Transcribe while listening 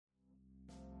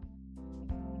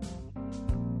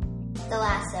The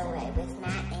Lasso Way with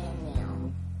Matt and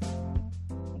Neil.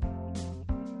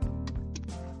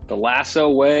 The Lasso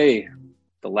Way,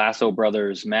 the Lasso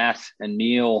Brothers, Matt and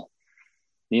Neil.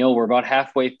 Neil, we're about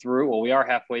halfway through. Well, we are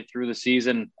halfway through the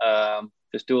season.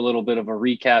 Just do a little bit of a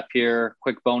recap here,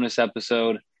 quick bonus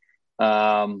episode.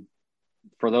 For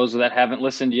those that haven't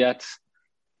listened yet,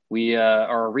 we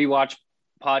are a rewatch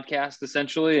podcast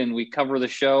essentially, and we cover the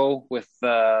show with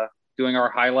doing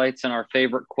our highlights and our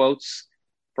favorite quotes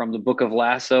from the Book of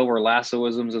Lasso, or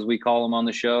Lassoisms as we call them on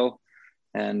the show.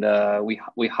 And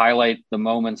we highlight the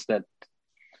moments that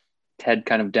Ted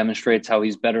kind of demonstrates how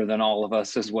he's better than all of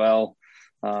us as well.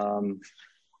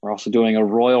 We're also doing a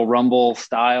Royal Rumble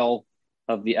style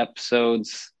of the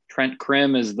episodes. Trent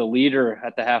Crimm is the leader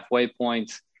at the halfway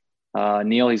point.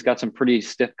 Neil, he's got some pretty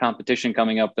stiff competition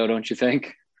coming up, though, don't you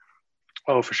think?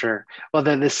 Oh, for sure. Well,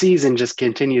 the season just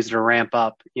continues to ramp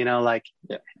up.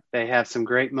 They have some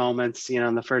great moments,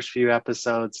 in the first few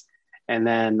episodes. And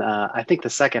then I think the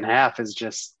second half is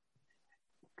just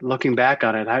looking back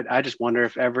on it. I just wonder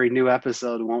if every new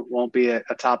episode won't be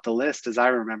atop the list, as I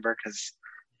remember, because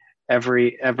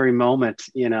every moment,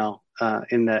 in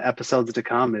the episodes to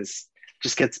come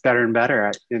just gets better and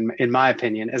better, in my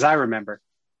opinion, as I remember.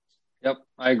 Yep,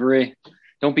 I agree.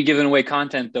 Don't be giving away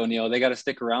content, though, Neil. They got to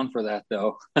stick around for that,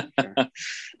 though.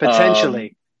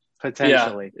 Potentially.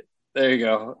 Yeah, there you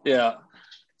go. Yeah.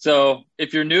 So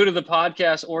if you're new to the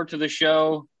podcast or to the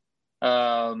show,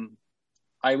 I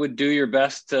would do your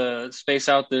best to space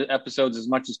out the episodes as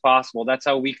much as possible. That's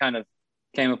how we kind of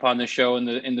came upon the show in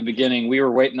the beginning. We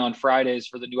were waiting on Fridays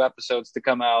for the new episodes to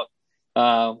come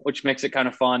out, which makes it kind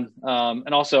of fun.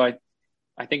 And also, I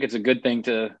think it's a good thing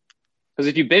because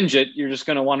if you binge it, you're just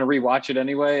going to want to rewatch it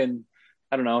anyway. And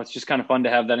I don't know, it's just kind of fun to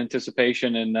have that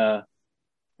anticipation. And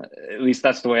at least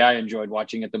that's the way I enjoyed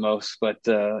watching it the most. But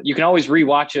you can always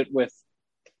rewatch it with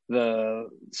the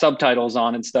subtitles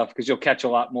on and stuff, because you'll catch a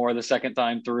lot more the second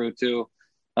time through too.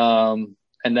 And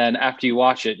then after you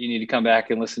watch it, you need to come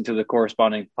back and listen to the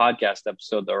corresponding podcast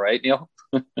episode, though, right, Neil?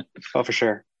 Oh, for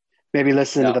sure. Maybe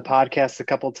listen to the podcast a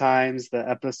couple times, the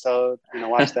episode,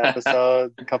 watch the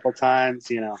episode a couple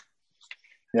times, Yeah.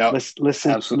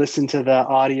 Listen to the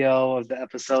audio of the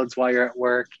episodes while you're at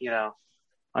work,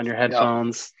 on your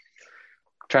headphones.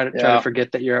 Try to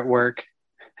forget that you're at work.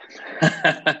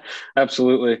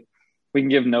 Absolutely. We can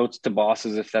give notes to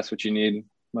bosses if that's what you need.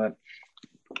 But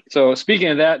so speaking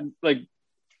of that,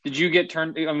 did you get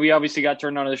turned? I mean, we obviously got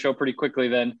turned on to the show pretty quickly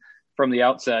then from the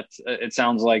outset, it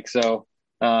sounds like. So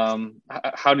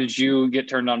how did you get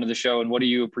turned on to the show, and what do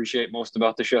you appreciate most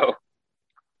about the show?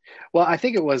 Well, I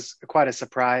think it was quite a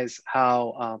surprise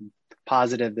how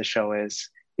positive the show is.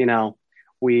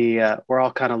 We're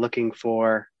all kind of looking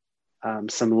for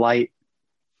some light,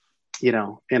 in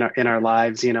our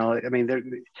lives. I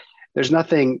mean, there's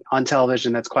nothing on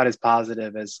television that's quite as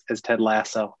positive as Ted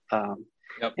Lasso.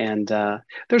 Yep. And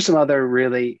there's some other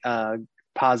really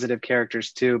positive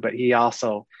characters too, but he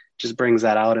also just brings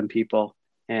that out in people.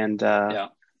 And I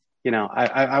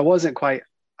was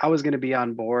going to be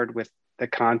on board with the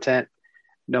content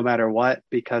no matter what,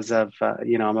 because of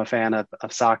I'm a fan of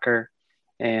soccer,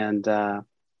 and I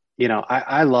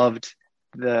loved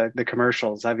the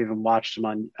commercials. I've even watched them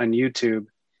on YouTube,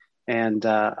 and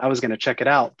I was going to check it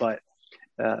out, but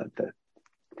the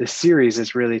series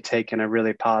has really taken a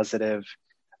really positive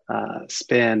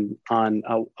spin on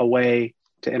a way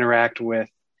to interact with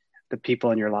the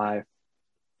people in your life.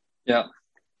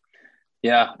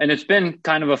 Yeah, and it's been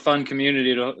kind of a fun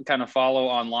community to kind of follow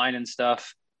online and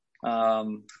stuff. I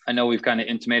know we've kind of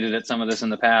intimated at some of this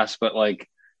in the past, but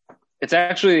it's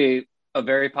actually a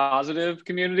very positive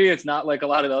community. It's not like a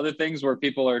lot of the other things where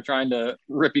people are trying to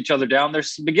rip each other down.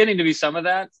 There's beginning to be some of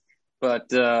that,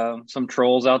 but some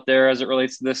trolls out there as it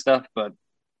relates to this stuff. But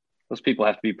those people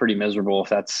have to be pretty miserable if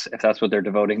that's what they're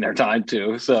devoting their time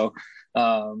to. So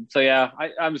yeah,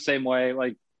 I'm the same way.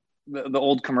 The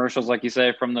old commercials, like you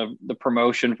say, from the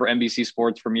promotion for NBC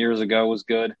Sports from years ago was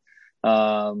good.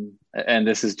 And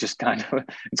this is just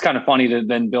it's kind of funny to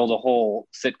then build a whole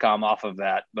sitcom off of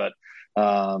that. But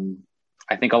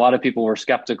I think a lot of people were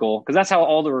skeptical, because that's how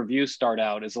all the reviews start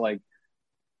out, is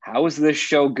how is this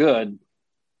show good?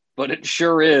 But it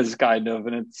sure is, kind of.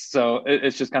 And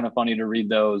it's just kind of funny to read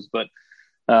those. But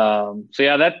so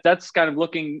yeah, that's kind of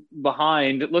looking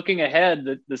behind. Looking ahead,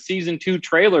 the season 2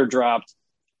 trailer dropped.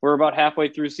 We're about halfway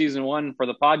through season 1 for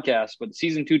the podcast, but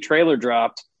season 2 trailer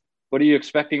dropped. What are you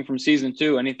expecting from season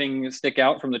 2? Anything stick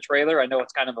out from the trailer? I know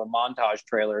it's kind of a montage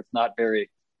trailer. It's not very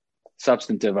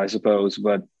substantive, I suppose,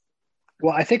 but.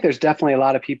 Well, I think there's definitely a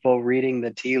lot of people reading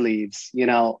the tea leaves,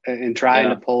 and trying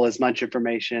to pull as much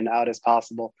information out as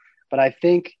possible. But I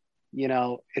think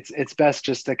it's best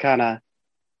just to kind of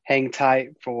hang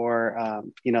tight for,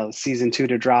 season 2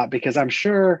 to drop, because I'm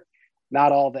sure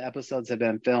not all the episodes have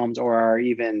been filmed or are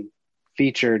even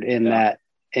featured in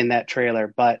that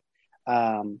trailer, but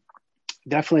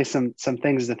definitely some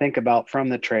things to think about from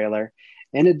the trailer.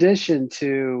 In addition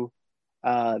to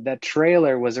that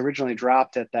trailer was originally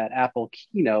dropped at that Apple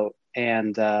keynote,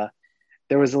 and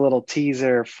there was a little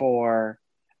teaser for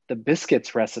the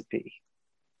biscuits recipe.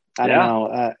 I don't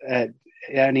know.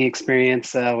 Any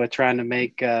experience with trying to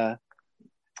make Ted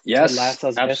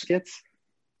Lasso's biscuits?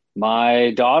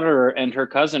 My daughter and her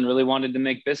cousin really wanted to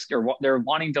make biscuits, or they're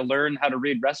wanting to learn how to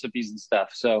read recipes and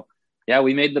stuff. So yeah,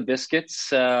 we made the biscuits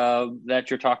that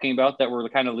you're talking about that were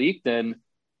kind of leaked, and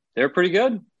they're pretty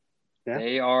good. Yeah.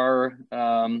 They are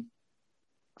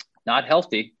not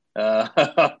healthy, to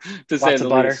say the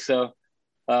least. So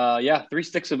 3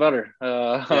 sticks of butter.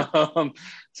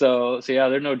 So yeah,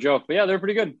 they're no joke, but yeah, they're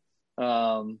pretty good.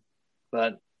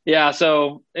 But yeah,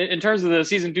 so in terms of the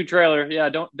season 2 trailer,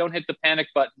 don't hit the panic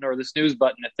button or the snooze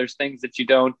button if there's things that you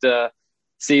don't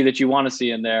see that you want to see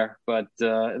in there. But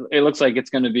it looks like it's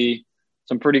going to be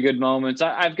some pretty good moments.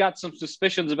 I've got some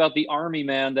suspicions about the army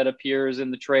man that appears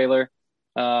in the trailer.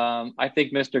 I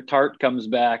think Mr. Tartt comes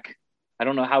back. I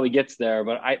don't know how he gets there,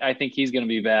 but I think he's going to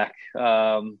be back.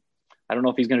 I don't know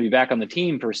if he's going to be back on the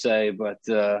team per se, but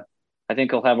I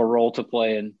think he'll have a role to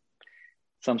play in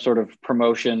some sort of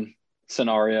promotion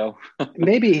scenario.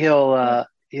 Maybe he'll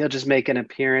just make an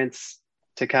appearance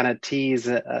to kind of tease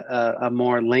a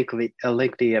more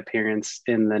lengthy appearance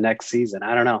in the next season.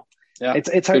 I don't know. Yeah,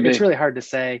 it's hard. It's really hard to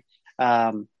say.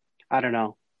 I don't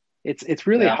know. It's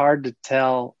really hard to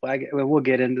tell. We'll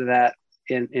get into that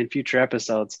in future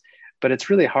episodes, but it's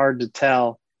really hard to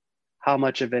tell how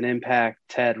much of an impact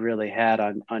Ted really had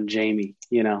on Jamie.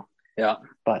 Yeah.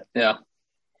 But yeah.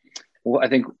 Well, I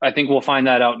think we'll find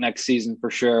that out next season for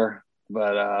sure.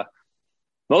 But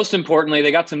most importantly,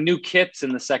 they got some new kits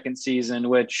in the second season,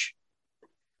 which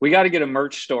we got to get a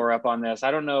merch store up on this.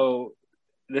 I don't know.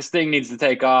 This thing needs to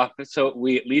take off, so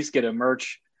we at least get a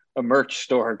merch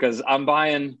store, because I'm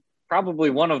buying probably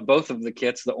one of both of the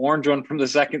kits, the orange one from the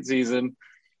second season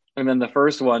and then the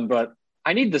first one. But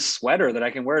I need the sweater that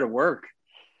I can wear to work.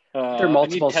 There are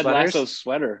multiple I need Ted sweaters. Lasso's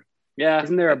sweater. Yeah.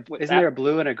 Isn't there a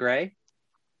blue and a gray?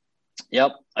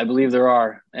 Yep, I believe there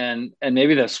are, and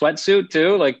maybe the sweatsuit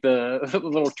too, like the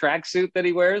little tracksuit that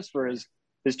he wears for his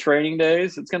training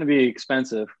days. It's going to be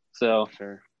expensive, so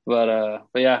sure. But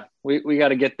yeah, we got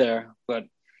to get there. But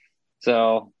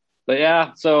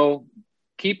yeah, so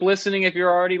keep listening if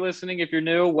you're already listening. If you're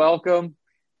new, welcome.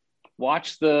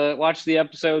 Watch the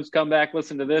episodes, come back,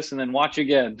 listen to this, and then watch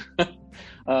again.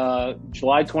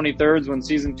 July 23rd is when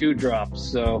season 2 drops,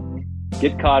 so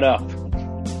get caught up.